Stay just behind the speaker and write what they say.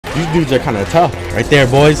These dudes are kind of tough. Right there,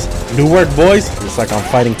 boys. New work, boys. It's like I'm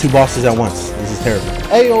fighting two bosses at once. This is terrible.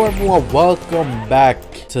 Hey, yo, everyone. Welcome back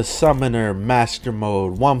to Summoner Master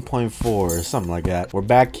Mode 1.4 or something like that. We're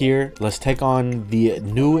back here. Let's take on the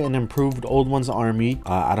new and improved Old One's army.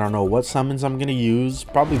 I don't know what summons I'm gonna use.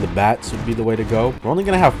 Probably the bats would be the way to go. We're only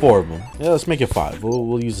gonna have 4 of them. Yeah, let's make it 5.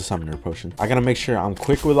 We'll use the summoner potion. I gotta make sure I'm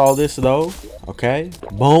quick with all this though. Okay,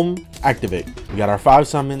 boom, activate. We got our 5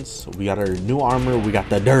 summons. We got our new armor. We got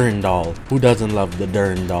the Durandal. Who doesn't love the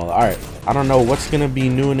Durandal? All right, I don't know what's gonna be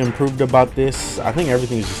new and improved about this. I think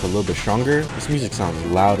everything is just a little bit stronger. This music sounds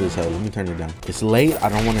loud as hell. Let me turn it down. It's late. I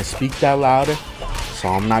don't want to speak that loud, so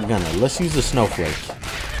I'm not gonna. Let's use the snowflake.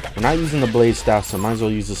 We're not using the blade staff, so might as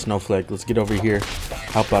well use the snowflake. Let's get over here,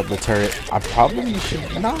 help out the turret. I probably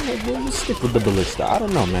should. No, we'll stick with the ballista. I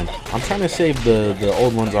don't know, man. I'm trying to save the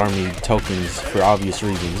Old One's army tokens for obvious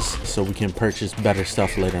reasons, so we can purchase better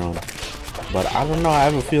stuff later on. But I don't know. I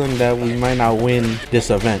have a feeling that we might not win this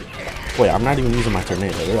event. Wait, I'm not even using my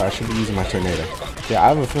tornado. I should be using my tornado. Yeah, I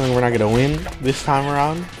have a feeling we're not gonna win this time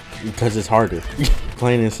around because it's harder.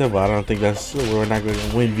 Plain and simple. I don't think we're not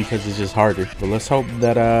gonna win because it's just harder. But let's hope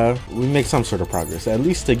that we make some sort of progress, at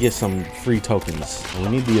least to get some free tokens. And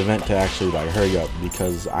we need the event to actually like hurry up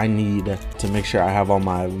because I need to make sure I have all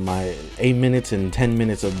my 8 minutes and 10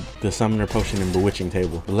 minutes of the summoner potion and bewitching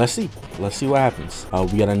table. But let's see what happens.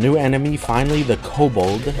 We got a new enemy finally, the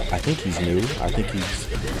kobold. I think he's new. I think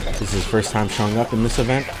this is his first time showing up in this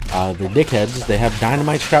event. The dickheads, they have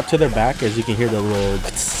dynamite strapped to their back, as you can hear the little,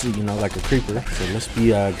 you know, like a creeper. So let's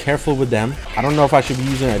be careful with them. I don't know if I should be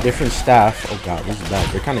using a different staff. Oh god, this is bad.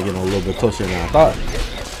 They're kind of getting a little bit closer than I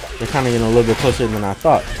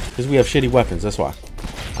thought. Because we have shitty weapons, that's why.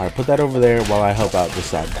 Alright, put that over there while I help out this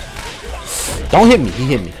side. Don't hit me. He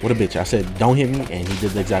hit me. What a bitch. I said don't hit me and he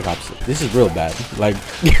did the exact opposite. This is real bad. Like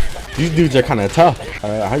these dudes are kind of tough.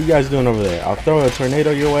 Alright, how you guys doing over there? I'll throw a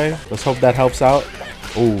tornado your way. Let's hope that helps out.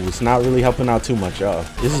 Oh, it's not really helping out too much.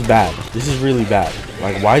 This is bad. This is really bad.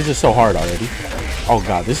 Like, why is it so hard already? Oh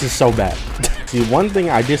god, this is so bad. See, one thing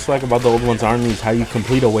I dislike about the Old One's army is how you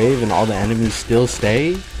complete a wave and all the enemies still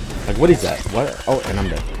stay. Like, what is that? What? Oh, and I'm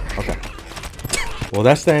dead. Okay. Well,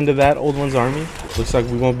 that's the end of that Old One's army. Looks like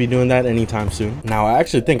we won't be doing that anytime soon. Now, I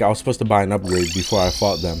actually think I was supposed to buy an upgrade before I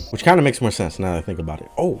fought them, which kind of makes more sense now that I think about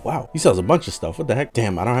it. Oh, wow. He sells a bunch of stuff. What the heck?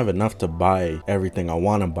 Damn, I don't have enough to buy everything I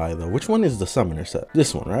want to buy, though. Which one is the summoner set?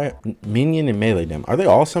 This one, right? Minion and melee damage. Are they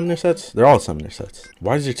all summoner sets? They're all summoner sets.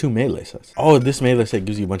 Why is there 2 melee sets? Oh, this melee set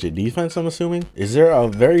gives you a bunch of defense, I'm assuming. Is there a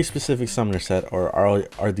very specific summoner set, or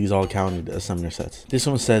are these all counted as summoner sets? This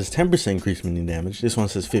one says 10% increased minion damage. This one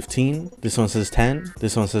says 15. This one says 10.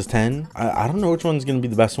 This one says 10. I don't know which one's going to be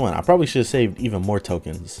the best one. I probably should have saved even more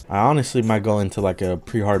tokens. I honestly might go into like a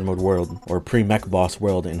pre-hard mode world or pre-mech boss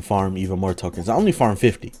world and farm even more tokens. I only farmed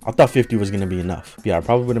 50. I thought 50 was going to be enough. Yeah, it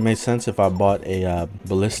probably would have made sense if I bought a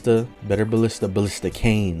ballista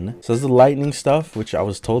cane. So that's the lightning stuff, which I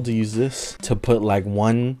was told to use this to put like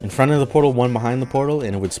 1 in front of the portal, 1 behind the portal,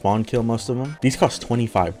 and it would spawn kill most of them. These cost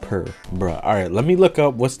 25 per. Bruh. All right, let me look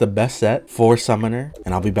up what's the best set for summoner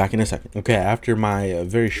and I'll be back in a second. Okay, after my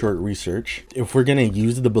very short research, if we're going to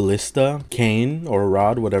use the ballista cane or a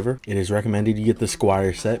rod, whatever, it is recommended you get the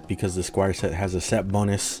squire set because the squire set has a set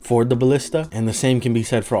bonus for the ballista, and the same can be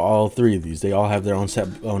said for all 3 of these. They all have their own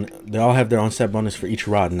set bonus for each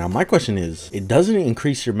rod. Now my question is, it doesn't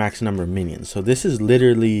increase your max number of minions, so this is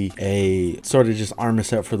literally a sort of just armor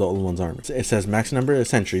set for the Old One's army. It says max number of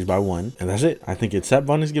sentries by 1, and that's it. I think its set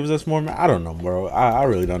bonus gives us more. I don't know, bro. I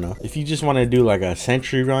really don't know. If you just want to do like a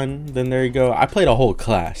sentry run, then there you go. I played a whole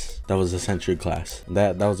class that was a sentry class.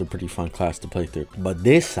 That was a pretty fun class to play through. But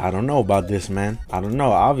this, I don't know about this, man. I don't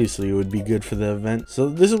know. Obviously it would be good for the event. So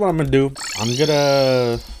this is what I'm gonna do. I'm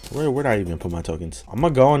gonna where did I even put my tokens? I'm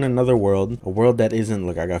gonna go in another world, a world that isn't,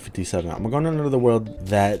 look, I got 57. I'm gonna go in another world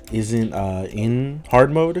that isn't in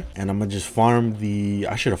hard mode, and I'm gonna just farm the,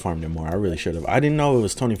 I should have farmed it more. I really should have. I didn't know it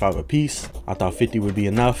was 25 a piece. I thought 50 would be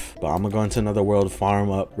enough, but I'm gonna go into another world,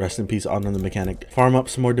 farm up, rest in peace on the mechanic, farm up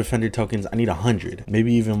some more defender tokens. I need 100,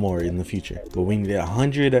 maybe even more in the future, but we need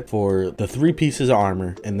 100 for the 3 pieces of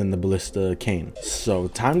armor and then the ballista cane. So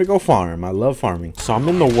time to go farm. I love farming. So I'm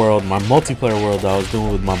in the world, my multiplayer world that I was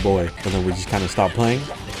doing with my boy, but then we just kind of stopped playing.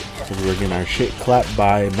 because we're getting our shit clapped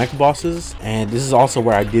by mech bosses. And this is also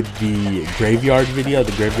where I did the graveyard video,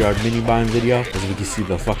 the graveyard mini biome video, as we can see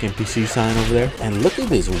the fucking PC sign over there. And look at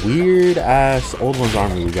this weird ass old one's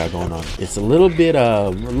army we got going on. It's a little bit a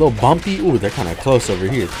little bumpy. Ooh, they're kind of close over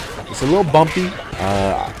here. It's a little bumpy.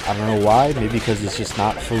 I don't know why. Maybe because it's just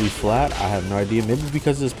not fully flat. I have no idea. Maybe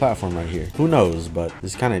because of this platform right here. Who knows? But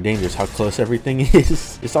it's kind of dangerous how close everything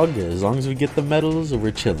is. It's all good as long as we get the medals.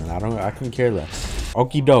 We're chilling. I couldn't care less.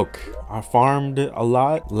 Okie doke. I farmed a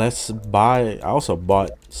lot. Let's buy. I also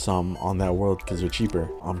bought some on that world because they're cheaper.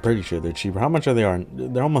 I'm pretty sure they're cheaper. How much are they?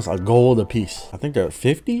 They're almost a gold a piece. I think they're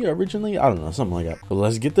 50 originally. I don't know, something like that. But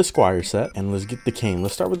let's get the squire set and let's get the cane.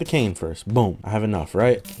 Let's start with the cane first. Boom. I have enough,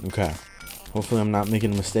 right? Okay. Hopefully I'm not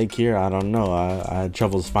making a mistake here. I don't know. I had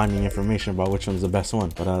troubles finding information about which one's the best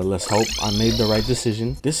one. But let's hope I made the right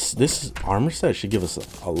decision. This armor set should give us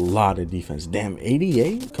a lot of defense. Damn,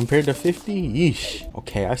 88 compared to 50? Yeesh.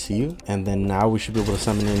 Okay, I see you. And then now we should be able to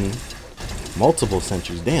summon in multiple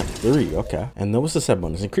sentries. Damn, 3. Okay. And then what's the set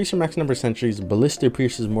bonus? Increase your max number of sentries. Ballista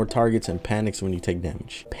pierces more targets and panics when you take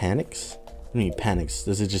damage. Panics? What do you mean panics?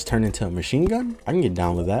 Does it just turn into a machine gun? I can get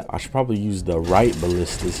down with that. I should probably use the right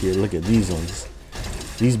ballistas here. Look at these ones.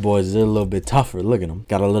 These boys, they're a little bit tougher. Look at them.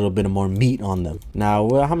 Got a little bit of more meat on them. Now,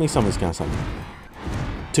 how many summons can I summon?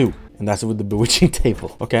 2. And that's with the bewitching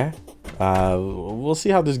table. Okay. We'll see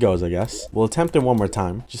how this goes, I guess. We'll attempt it one more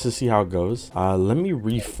time just to see how it goes. Let me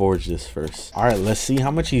reforge this first. All right, let's see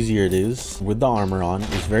how much easier it is with the armor on.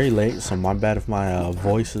 It's very late, so my bad if my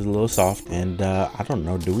voice is a little soft. And I don't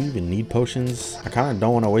know, do we even need potions? I kind of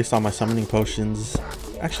don't want to waste all my summoning potions.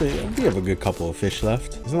 Actually, we have a good couple of fish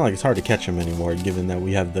left. It's not like it's hard to catch them anymore, given that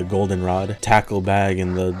we have the goldenrod, tackle bag,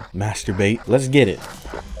 and the master bait. Let's get it.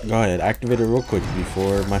 Go ahead, activate it real quick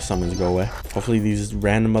before my summons go away. Hopefully these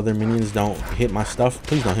random other minions don't hit my stuff.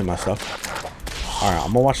 Please don't hit my stuff. All right,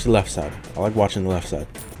 I'm gonna watch the left side. I like watching the left side,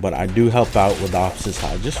 but I do help out with the opposite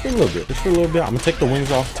side just for a little bit. Just for a little bit. I'm gonna take the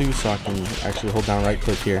wings off too, so I can actually hold down right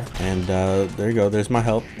click here. And there you go. There's my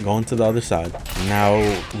help going to the other side. Now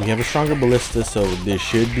we have a stronger ballista, so this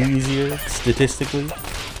should be easier statistically.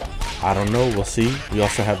 I don't know, we'll see. We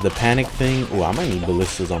also have the panic thing. Oh, I might need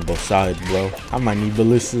ballistas on both sides, bro. I might need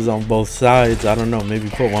ballistas on both sides. I don't know, maybe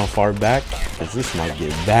put one far back, because this might get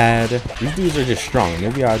bad. These dudes are just strong.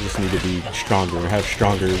 Maybe I just need to be stronger and have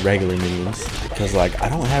stronger regular minions, because like I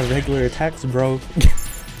don't have regular attacks, bro.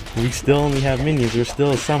 We still only have minions. We're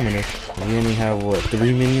still a summoner. We only have what,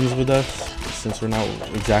 3 minions with us, since we're not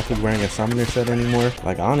exactly wearing a summoner set anymore.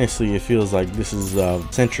 Like honestly, it feels like this is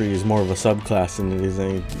Sentry is more of a subclass than it is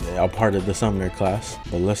a part of the summoner class.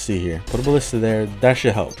 But let's see here. Put a ballista there. That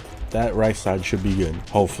should help. That right side should be good.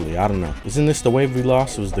 Hopefully. I don't know. Isn't this the wave we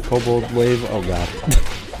lost? It was the kobold wave? Oh god.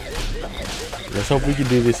 Let's hope we can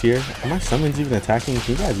do this here. Are my summons even attacking?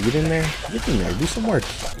 Can you guys get in there? Get in there. Do some work.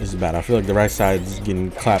 This is bad. I feel like the right side is getting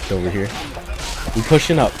clapped over here. We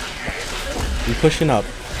pushing up. We pushing up.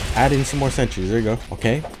 Add in some more sentries. There you go.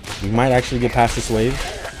 Okay. We might actually get past this wave.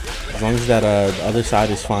 As long as that the other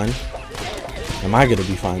side is fine. Am I going to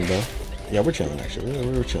be fine, though? Yeah, we're chilling, actually.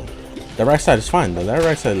 We're chilling. The right side is fine, though. That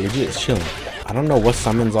right side legit is chilling. I don't know what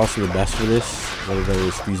summons also the best for this. Whether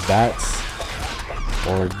it's these bats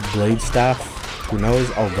or blade staff. Who knows?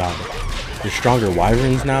 Oh, God. There's stronger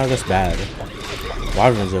wyverns now? That's bad.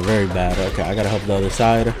 Wyverns are very bad. Okay, I got to help the other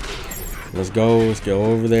side. Let's go. Let's go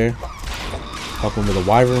over there. Help him with a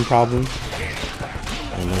wyvern problem.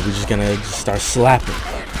 And then we're just gonna start slapping.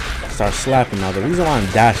 Start slapping. Now the reason why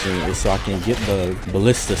I'm dashing is so I can get the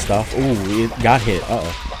ballista stuff. Ooh, it got hit.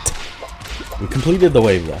 Uh-oh. We completed the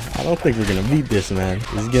wave though. I don't think we're gonna beat this, man.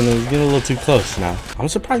 It's getting a little too close now. I'm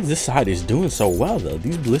surprised this side is doing so well though.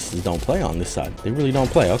 These ballistas don't play on this side. They really don't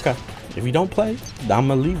play. Okay. If you don't play, I'm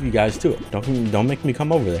gonna leave you guys to it. Don't make me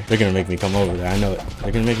come over there. They're gonna make me come over there. I know it.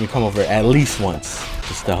 They're gonna make me come over at least once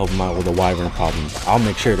just to help them out with the wyvern problem. I'll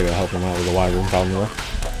make sure to help them out with the wyvern problem though.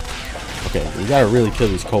 Okay, we gotta really kill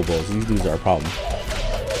these kobolds. These dudes are a problem.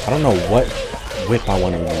 I don't know what whip I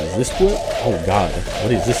want to use. This whip? Oh god,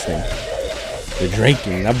 what is this thing? The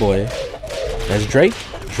Draking, that boy. That's Drake?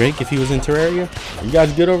 Drake if he was in Terraria? You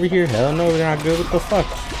guys good over here? Hell no, they're not good. What the fuck?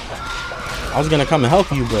 I was gonna come and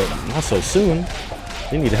help you, but not so soon.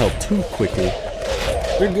 They need help too quickly.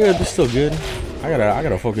 They're good, they're still good. I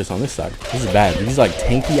gotta focus on this side. This is bad. These like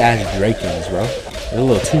tanky ass Drakings, bro. They're a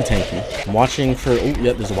little too tanky. I'm watching for. Oh,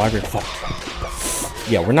 yeah, there's a wyvern. Fuck.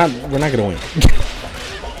 Yeah, we're not gonna win.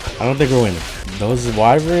 I don't think we're winning. Those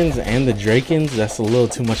wyverns and the Drakens, that's a little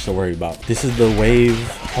too much to worry about. This is the wave.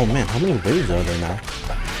 Oh man, how many waves are there now?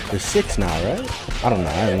 There's 6 now, right? I don't know.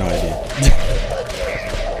 I have no idea.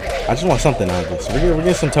 I just want something out of this. We're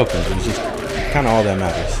getting some tokens. It's just kind of all that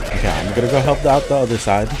matters. Okay, I'm gonna go help out the other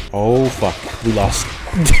side. Oh fuck, we lost.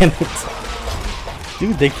 Damn it.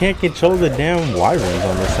 Dude, they can't control the damn wyverns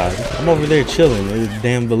on this side. I'm over there chilling. The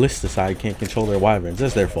damn ballista side can't control their wyverns.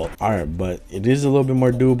 That's their fault. Alright, but it is a little bit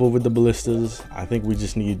more doable with the ballistas. I think we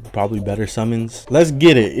just need probably better summons. Let's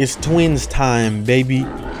get it. It's twins time, baby.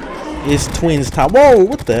 It's twins time. Whoa,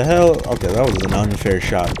 what the hell? Okay, that was an unfair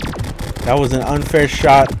shot. That was an unfair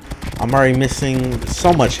shot. I'm already missing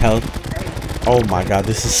so much health. Oh my god,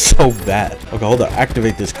 this is so bad. Okay, hold up.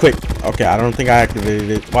 Activate this quick. Okay, I don't think I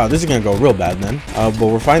activated it. Wow, this is gonna go real bad then. But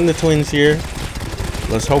we're fighting the twins here.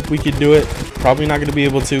 Let's hope we can do it. Probably not gonna be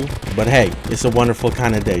able to, but hey, it's a wonderful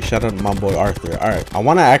kind of day. Shout out to my boy Arthur. All right, I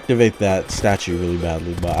want to activate that statue really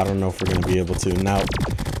badly, but I don't know if we're gonna be able to. Now,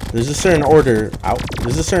 there's a certain order.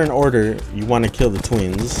 There's a certain order you want to kill the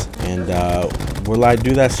twins, and will I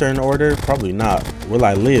do that certain order? Probably not. Will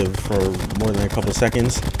I live for more than a couple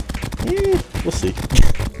seconds? We'll see.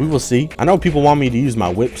 We will see. I know people want me to use my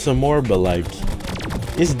whip some more, but like,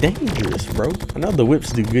 it's dangerous, bro. I know the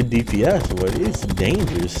whips do good DPS, but it's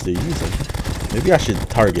dangerous to use them. Maybe I should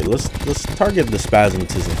target. Let's target the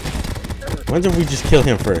spasmatism. What if we just kill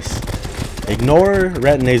him first? Ignore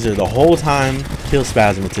retinazer the whole time. Kill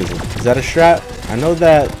spasmatism. Is that a strat? I know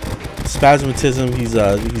that spasmatism,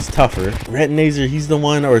 he's tougher. Retinazer, he's the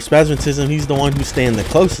one, or spasmatism, he's the one who's staying the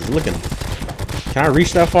closest. Look at him. Can I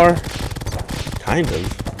reach that far? Kind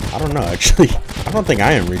of. I don't know, actually. I don't think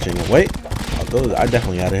I am reaching it. Wait. I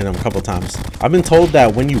definitely had to hit him a couple times. I've been told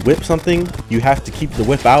that when you whip something, you have to keep the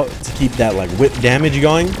whip out to keep that like whip damage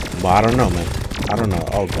going. But I don't know, man. I don't know.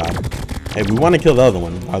 Oh god. Hey, we want to kill the other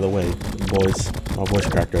one, by the way, boys. My voice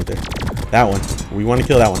cracked right there. That one. We want to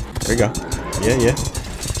kill that one. There you go. Yeah, yeah.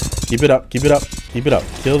 Keep it up. Keep it up. Keep it up.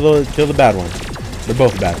 Kill the bad one. They're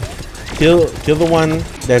both bad. Kill the one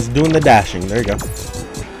that's doing the dashing. There you go.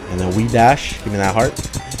 And then we dash. Give me that heart.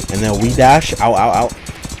 And then we dash. Ow, ow, ow.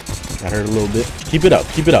 That hurt a little bit. Keep it up.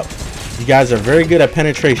 Keep it up. You guys are very good at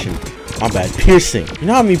penetration. My bad. Piercing. You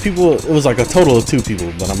know how many people? It was like a total of 2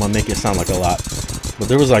 people, but I'm gonna make it sound like a lot. But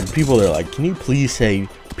there was like people that are like, can you please say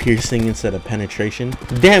piercing instead of penetration?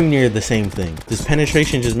 Damn near the same thing. Does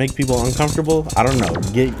penetration just make people uncomfortable? I don't know.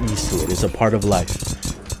 Get used to it. It's a part of life.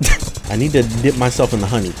 I need to dip myself in the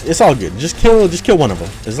honey. It's all good. Just kill one of them.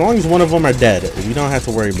 As long as one of them are dead, we don't have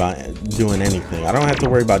to worry about doing anything. I don't have to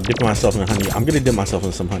worry about dipping myself in the honey. I'm gonna dip myself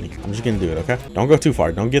in some honey. I'm just gonna do it, okay? Don't go too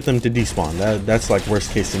far. Don't get them to despawn. That's like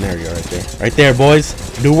worst case scenario right there. Right there, boys.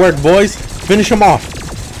 Do work, boys. Finish them off.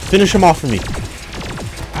 Finish them off for me.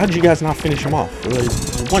 How'd you guys not finish him off?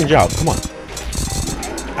 One job. Come on.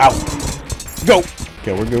 Ow. Go.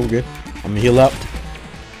 Okay, we're good. We're good. I'm gonna heal up.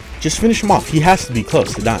 Just finish him off. He has to be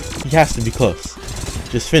close to dying. He has to be close.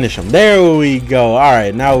 Just finish him. There we go. All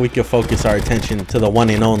right, now we can focus our attention to the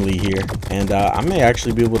one and only here. And I may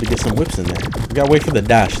actually be able to get some whips in there. We gotta wait for the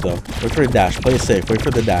dash, though. Wait for the dash. Play it safe. Wait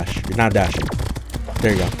for the dash. You're not dashing.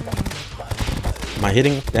 There you go. Am I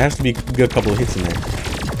hitting? There has to be a good couple of hits in there.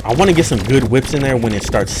 I want to get some good whips in there when it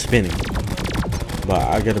starts spinning. But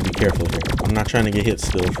I gotta be careful here. I'm not trying to get hit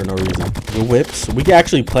still for no reason. The whips. We can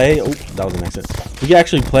actually play. Oh, that was an accident. We can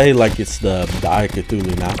actually play like it's the Eye of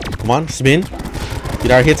Cthulhu now. Come on, spin.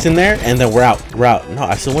 Get our hits in there, and then we're out. We're out. No,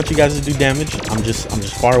 I still want you guys to do damage. I'm just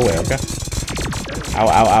far away, okay? Ow,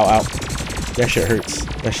 ow, ow, ow. That shit hurts.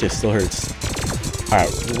 That shit still hurts.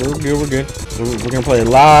 Alright, we're good, we're good. We're gonna play a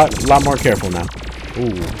lot more careful now.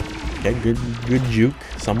 Ooh. Okay, good juke,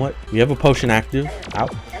 somewhat. We have a potion active.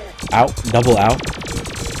 Out. Out. Double out.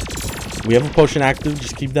 We have a potion active.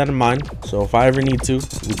 Just keep that in mind. So if I ever need to,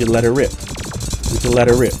 we can let it rip. We can let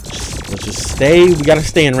it rip. Let's just stay. We gotta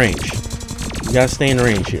stay in range. We gotta stay in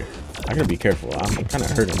range here. I gotta be careful. I'm kind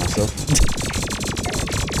of hurting myself.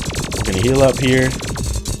 We're gonna heal up here.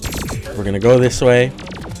 We're gonna go this way.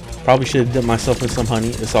 Probably should have dipped myself in some honey.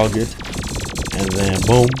 It's all good. And then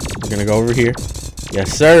boom. We're gonna go over here.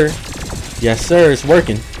 Yes, sir. Yes, sir. It's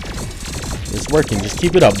working. It's working. Just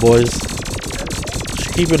keep it up, boys.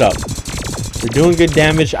 Just keep it up. We're doing good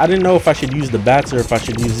damage. I didn't know if I should use the bats or if I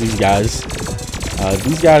should use these guys.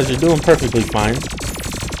 These guys are doing perfectly fine.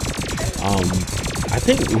 I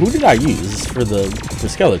think, who did I use for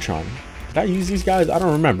Skeletron? Did I use these guys? I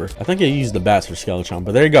don't remember. I think I used the bats for Skeletron,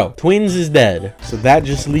 but there you go. Twins is dead. So that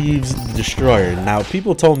just leaves the Destroyer. Now,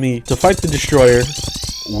 people told me to fight the Destroyer,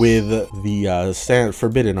 with the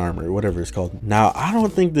forbidden armor, whatever it's called. Now, I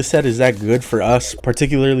don't think the set is that good for us,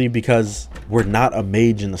 particularly because we're not a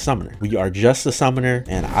mage and a summoner. We are just a summoner,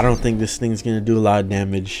 and I don't think this thing's gonna do a lot of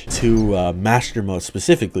damage to master mode,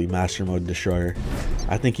 specifically master mode destroyer.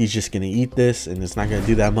 I think he's just gonna eat this, and it's not gonna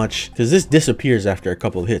do that much because this disappears after a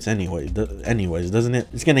couple of hits anyways, doesn't it?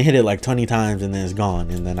 It's gonna hit it like 20 times and then it's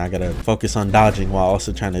gone, and then I gotta focus on dodging while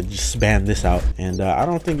also trying to just spam this out, and I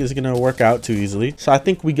don't think it's gonna work out too easily. So I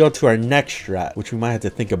think we go to our next strat, which we might have to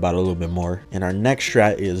think about a little bit more, and our next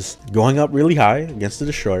strat is going up really high against the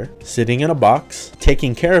destroyer, sitting in a box,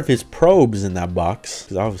 taking care of his probes in that box,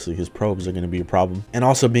 because obviously his probes are going to be a problem, and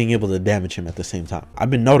also being able to damage him at the same time. I've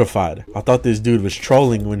been notified. I thought this dude was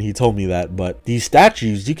trolling when he told me that, but these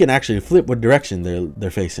statues, you can actually flip what direction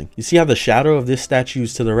they're facing. You see how the shadow of this statue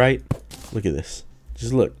is to the right? Look at this.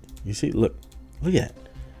 Just look. You see? Look at it.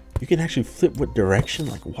 You can actually flip what direction.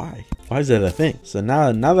 Like, why is that a thing? So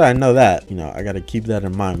now that I know that, you know, I got to keep that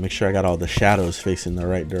in mind. Make sure I got all the shadows facing the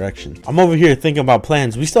right direction. I'm over here thinking about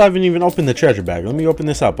plans. We still haven't even opened the treasure bag. Let me open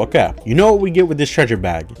this up. Okay, you know what we get with this treasure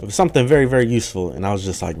bag? It was something very, very useful, and I was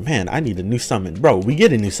just like, man, I need a new summon. Bro, we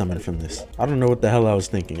get a new summon from this. I don't know what the hell I was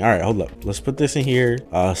thinking. All right, hold up. Let's put this in here.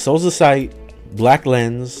 Souls of Sight, black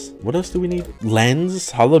lens. What else do we need?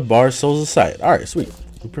 Lens, hollowed bar, souls of sight. All right, sweet.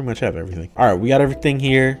 We pretty much have everything. All right, we got everything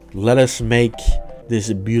here. Let us make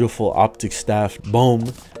this beautiful optic staff.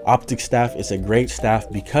 Boom. Optic staff is a great staff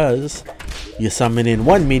because you summon in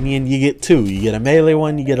one minion, you get two. You get a melee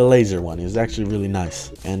one, you get a laser one. It's actually really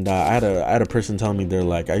nice. And I had a person tell me they're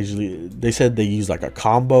like, they said they use like a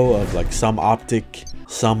combo of like some optic,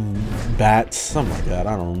 some bats, something like that.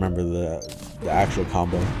 I don't remember the actual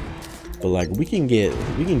combo. But like we can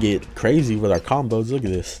get crazy with our combos. Look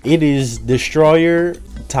at this. It is destroyer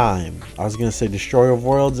time. I was gonna say destroyer of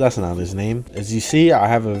worlds. That's not his name. As you see, I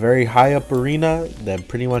have a very high up arena that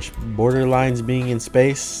pretty much borderlines being in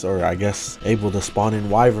space, or I guess able to spawn in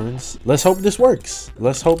wyverns. Let's hope this works.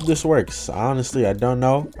 Let's hope this works. Honestly, I don't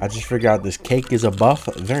know. I just figured out this cake is a buff.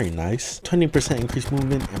 Very nice. 20% increased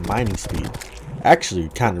movement and mining speed. Actually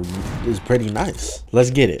kind of is pretty nice. Let's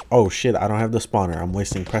get it. Oh shit, I don't have the spawner. I'm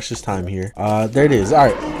wasting precious time here. There it is.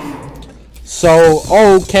 All right, so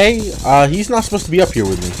okay, he's not supposed to be up here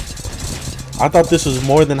with me. I thought this was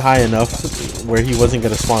more than high enough where he wasn't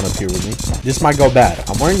gonna spawn up here with me. This might go bad.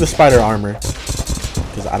 I'm wearing the spider armor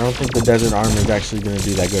because I don't think the desert armor is actually gonna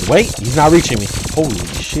do that good. Wait, he's not reaching me. Holy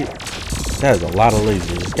shit, that is a lot of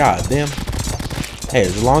lasers. God damn. Hey,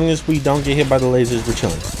 as long as we don't get hit by the lasers, we're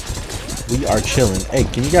chilling. We are chilling. Hey,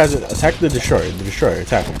 can you guys attack the destroyer? The destroyer,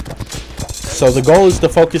 attack him. So the goal is to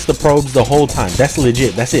focus the probes the whole time. That's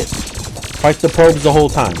legit. That's it. Fight the probes the whole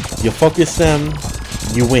time. You focus them,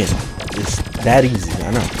 you win. It's that easy.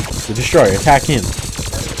 I know. The destroyer, attack him.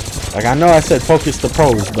 Like, I know I said focus the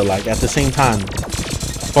probes, but like at the same time,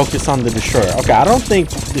 focus on the destroyer. Okay, I don't think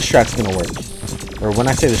this strat's gonna work. Or when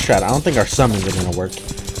I say the strat, I don't think our summons are gonna work.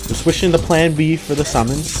 We're switching to plan B for the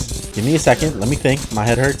summons. Give me a second. Let me think. My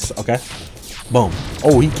head hurts. Okay. Boom.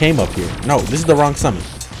 Oh, he came up here. No, this is the wrong summon.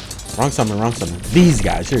 Wrong summon, wrong summon. These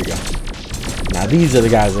guys. Here you go. Now, these are the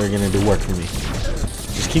guys that are going to do work for me.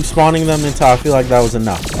 Just keep spawning them until I feel like that was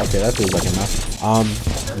enough. Okay, that feels like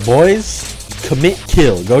enough. Boys, commit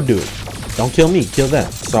kill. Go do it. Don't kill me. Kill them.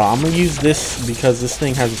 So, I'm going to use this because this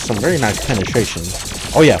thing has some very nice penetration.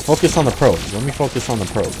 Oh, yeah. Focus on the probes. Let me focus on the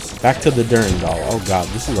probes. Back to the Durin doll. Oh, God.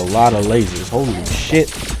 This is a lot of lasers. Holy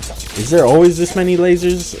shit. Is there always this many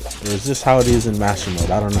lasers, or is this how it is in master mode?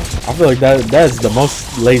 I don't know. I feel like that's the most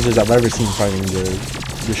lasers I've ever seen fighting the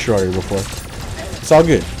destroyer before. It's all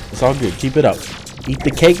good. It's all good. Keep it up. Eat the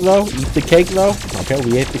cake though. Eat the cake though. Okay,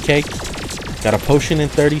 we ate the cake. Got a potion in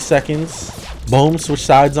 30 seconds. Boom. Switch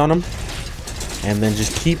sides on him, and then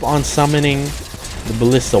just keep on summoning the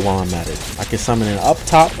ballista while I'm at it. I can summon it up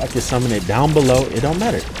top. I can summon it down below. It don't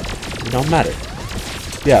matter. It don't matter.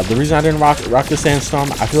 Yeah, the reason I didn't rock the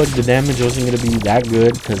sandstorm, I feel like the damage wasn't going to be that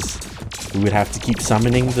good because we would have to keep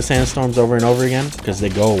summoning the sandstorms over and over again because they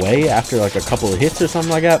go away after like a couple of hits or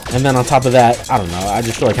something like that. And then on top of that, I don't know, I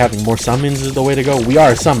just feel like having more summons is the way to go. We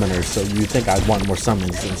are summoners, so you'd think I'd want more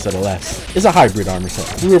summons instead of less. It's a hybrid armor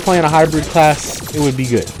set. If we were playing a hybrid class, it would be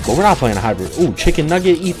good. But we're not playing a hybrid. Ooh, chicken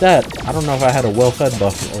nugget, eat that. I don't know if I had a well-fed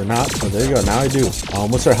buff or not, but there you go. Now I do.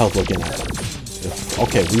 What's our health looking at?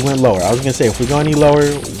 Okay, we went lower. I was gonna say if we go any lower,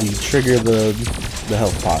 we trigger the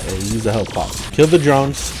health pot, or use the health pot. Kill the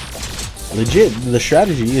drones. Legit, the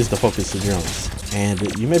strategy is to focus the drones.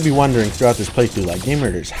 And you may be wondering throughout this playthrough, like, Game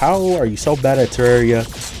Murders, how are you so bad at Terraria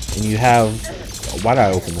and you have, why did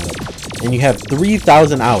I open that up? And you have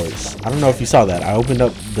 3,000 hours. I don't know if you saw that. I opened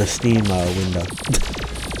up the Steam window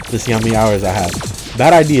to see how many hours I have.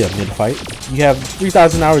 Bad idea mid-fight. You have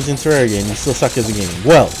 3,000 hours in Terraria and you still suck at the game.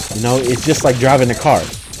 Well, you know, it's just like driving a car.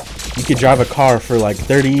 You could drive a car for like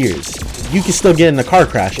 30 years. You can still get in a car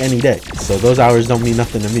crash any day. So those hours don't mean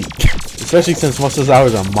nothing to me. Especially since most of those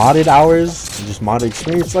hours are modded hours. Just modded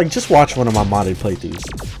experience. Like, just watch one of my modded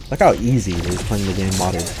playthroughs. Look how easy it is playing the game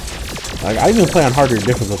modded. Like, I even play on harder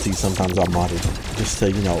difficulties sometimes on modded. Just to,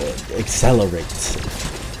 you know, accelerate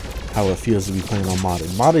how it feels to be playing on modded.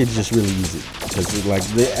 Modded is just really easy. Because, like,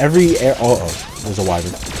 there's a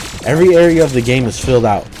wyvern. Every area of the game is filled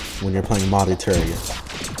out when you're playing modded Terraria.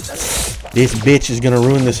 This bitch is gonna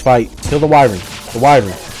ruin this fight. Kill the wyvern. The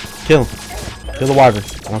wyvern. Kill him. Kill the wyvern.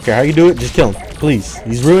 I don't care how you do it, just kill him. Please.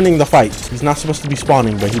 He's ruining the fight. He's not supposed to be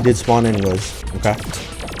spawning, but he did spawn anyways. Okay.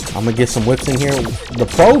 I'm gonna get some whips in here. The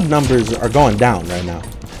probe numbers are going down right now.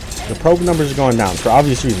 The probe numbers are going down for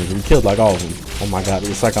obvious reasons. We killed like all of them. Oh my god.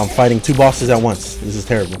 It's like I'm fighting 2 bosses at once. This is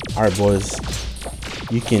terrible. Alright, boys.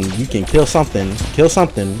 You can kill something. Kill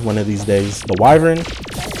something one of these days. The wyvern.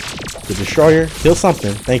 The destroyer, kill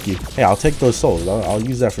something. Thank you. Hey, I'll take those souls. I'll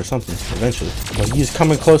use that for something eventually. But he's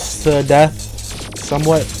coming close to death,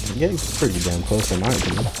 somewhat. Yeah, he's pretty damn close in my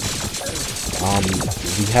opinion.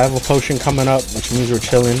 We have a potion coming up, which means we're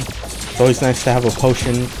chilling. It's always nice to have a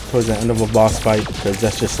potion towards the end of a boss fight because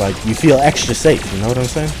that's just like you feel extra safe. You know what I'm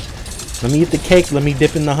saying? Let me eat the cake. Let me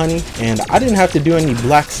dip in the honey. And I didn't have to do any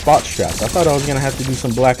black spot strats. I thought I was gonna have to do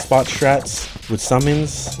some black spot strats with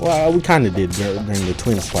summons. Well, we kind of did during the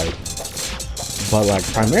twins fight. But like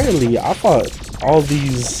primarily, I fought all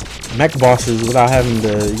these mech bosses without having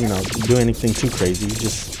to, you know, do anything too crazy.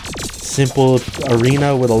 Just simple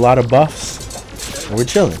arena with a lot of buffs, and we're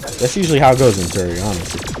chilling. That's usually how it goes in Terraria,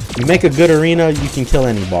 honestly. You make a good arena, you can kill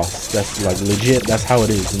any boss. That's like legit. That's how it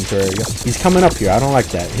is in Terraria. He's coming up here. I don't like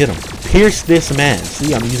that. Hit him. Pierce this man.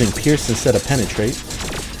 See, I'm using pierce instead of penetrate.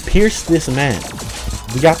 Pierce this man.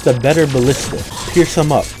 We got the better ballista. Pierce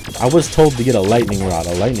him up. I was told to get a lightning rod.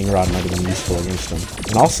 A lightning rod might have been useful against him.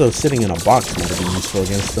 And also sitting in a box might have been useful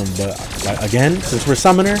against him. But like, again, since we're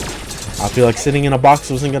summoner, I feel like sitting in a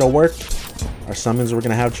box wasn't going to work. Our summons were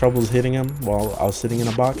going to have troubles hitting him while I was sitting in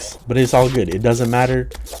a box. But it's all good. It doesn't matter.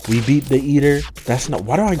 We beat the Eater. That's not...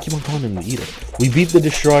 Why do I keep on calling him the Eater? We beat the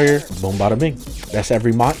Destroyer. Boom, bada bing. That's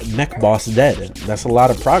every mech boss dead. That's a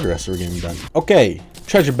lot of progress we're getting done. Okay.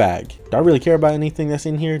 Treasure bag. Do I really care about anything that's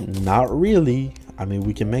in here? Not really. I mean,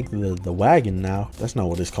 we can make the wagon now. That's not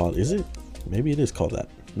what it's called, is it? Maybe it is called that.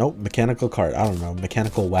 Nope, mechanical cart. I don't know.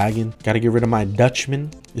 Mechanical wagon. Gotta get rid of my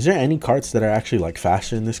Dutchman. Is there any carts that are actually like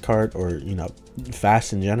faster in this cart, or, you know,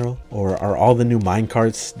 fast in general? Or are all the new mine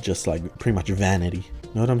carts just like pretty much vanity? You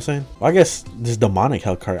know what I'm saying? Well, I guess this demonic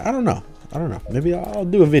hell cart. I don't know. Maybe I'll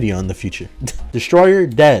do a video in the future. Destroyer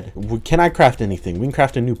dead. Can I craft anything? We can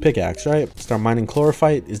craft a new pickaxe, right? Start mining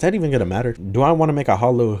chlorophyte. Is that even gonna matter? Do I want to make a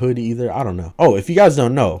hollow hood either? I don't know. Oh, if you guys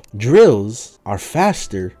don't know, drills are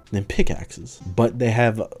faster than pickaxes, but they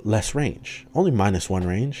have less range. Only -1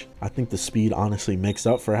 range. I think the speed honestly makes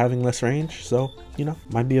up for having less range. So, you know,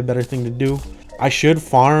 might be a better thing to do. I should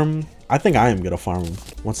farm. I think I am gonna farm them.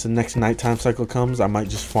 Once the next nighttime cycle comes, I might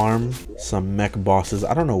just farm some mech bosses.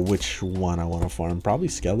 I don't know which one I want to farm. Probably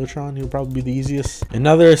Skeletron. He'll probably be the easiest.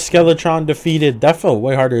 Another Skeletron defeated. That felt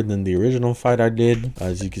way harder than the original fight I did.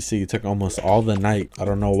 As you can see, it took almost all the night. I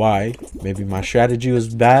don't know why. Maybe my strategy was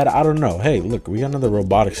bad. I don't know. Hey, look, we got another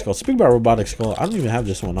robotic skull. Speaking about robotic skull, I don't even have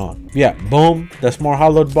this one on. Yeah, boom. That's more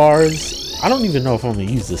hollowed bars. I don't even know if I'm gonna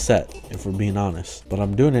use the set, if we're being honest, but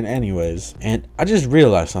I'm doing it anyways. And I just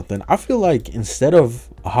realized something. I feel like instead of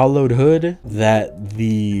a hollowed hood, that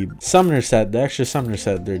the summoner set, the extra summoner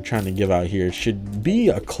set they're trying to give out here, should be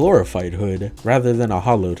a chlorophyte hood rather than a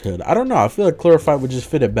hollowed hood. I don't know. I feel like chlorophyte would just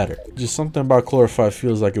fit it better. Just something about chlorophyte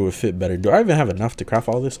feels like it would fit better. Do I even have enough to craft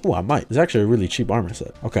all this? Oh, I might. It's actually a really cheap armor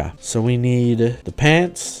set. Okay, so we need the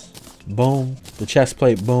pants. Boom, the chest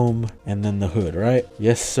plate, boom, and then the hood, right?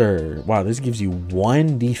 Yes, sir. Wow, this gives you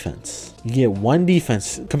 1 defense. You get 1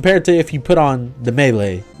 defense compared to if you put on the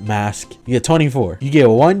melee mask, you get 24. You get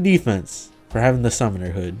 1 defense for having the summoner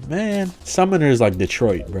hood. Man, summoner is like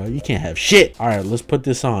Detroit, bro. You can't have shit. All right, let's put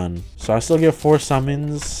this on. So I still get 4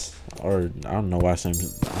 summons. Or I don't know why I'm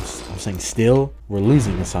saying still. We're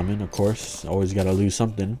losing a summon, of course. Always gotta lose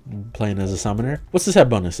something playing as a summoner. What's this head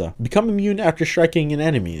bonus though? Become immune after striking an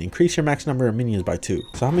enemy. Increase your max number of minions by 2.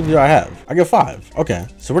 So how many do I have? I got 5. Okay,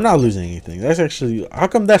 so we're not losing anything. That's actually, how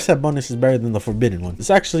come that set bonus is better than the forbidden one? It's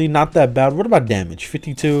actually not that bad. What about damage?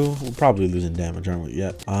 52. We're probably losing damage, aren't we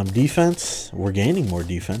yet? Defense. We're gaining more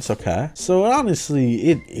defense. Okay, so honestly,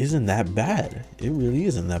 it isn't that bad. It really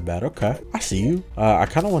isn't that bad. Okay, I see you. I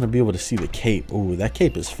kind of want to be able to see the cape. Ooh, that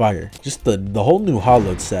cape is fire. Just the whole new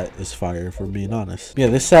hollowed set is fire, if we're being honest. Yeah,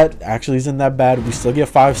 this set actually isn't that bad. We still get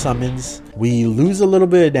 5 summons. We lose a little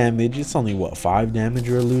bit of damage. It's only what, 5 damage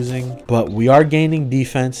we're losing, but we are gaining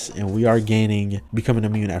defense and we are gaining becoming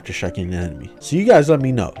immune after striking an enemy. So you guys let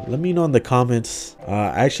me know in the comments.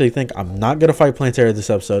 I actually think I'm not gonna fight Plantera this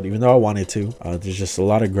episode, even though I wanted to. There's just a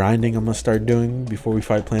lot of grinding I'm gonna start doing before we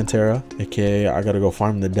fight Plantera. Okay, I gotta go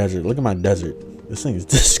farm in the desert. Look at my desert. This thing is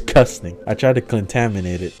disgusting. I tried to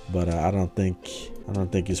contaminate it, but I don't think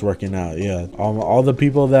it's working out. Yeah, all the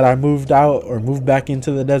people that I moved out or moved back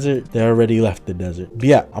into the desert, they already left the desert. But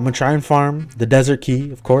yeah, I'm gonna try and farm the desert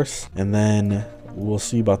key, of course, and then we'll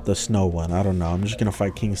see about the snow one. I don't know. I'm just gonna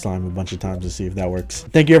fight King Slime a bunch of times to see if that works.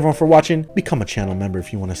 Thank you everyone for watching. Become a channel member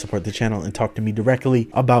if you want to support the channel and talk to me directly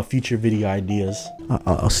about future video ideas.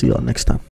 I'll see y'all next time.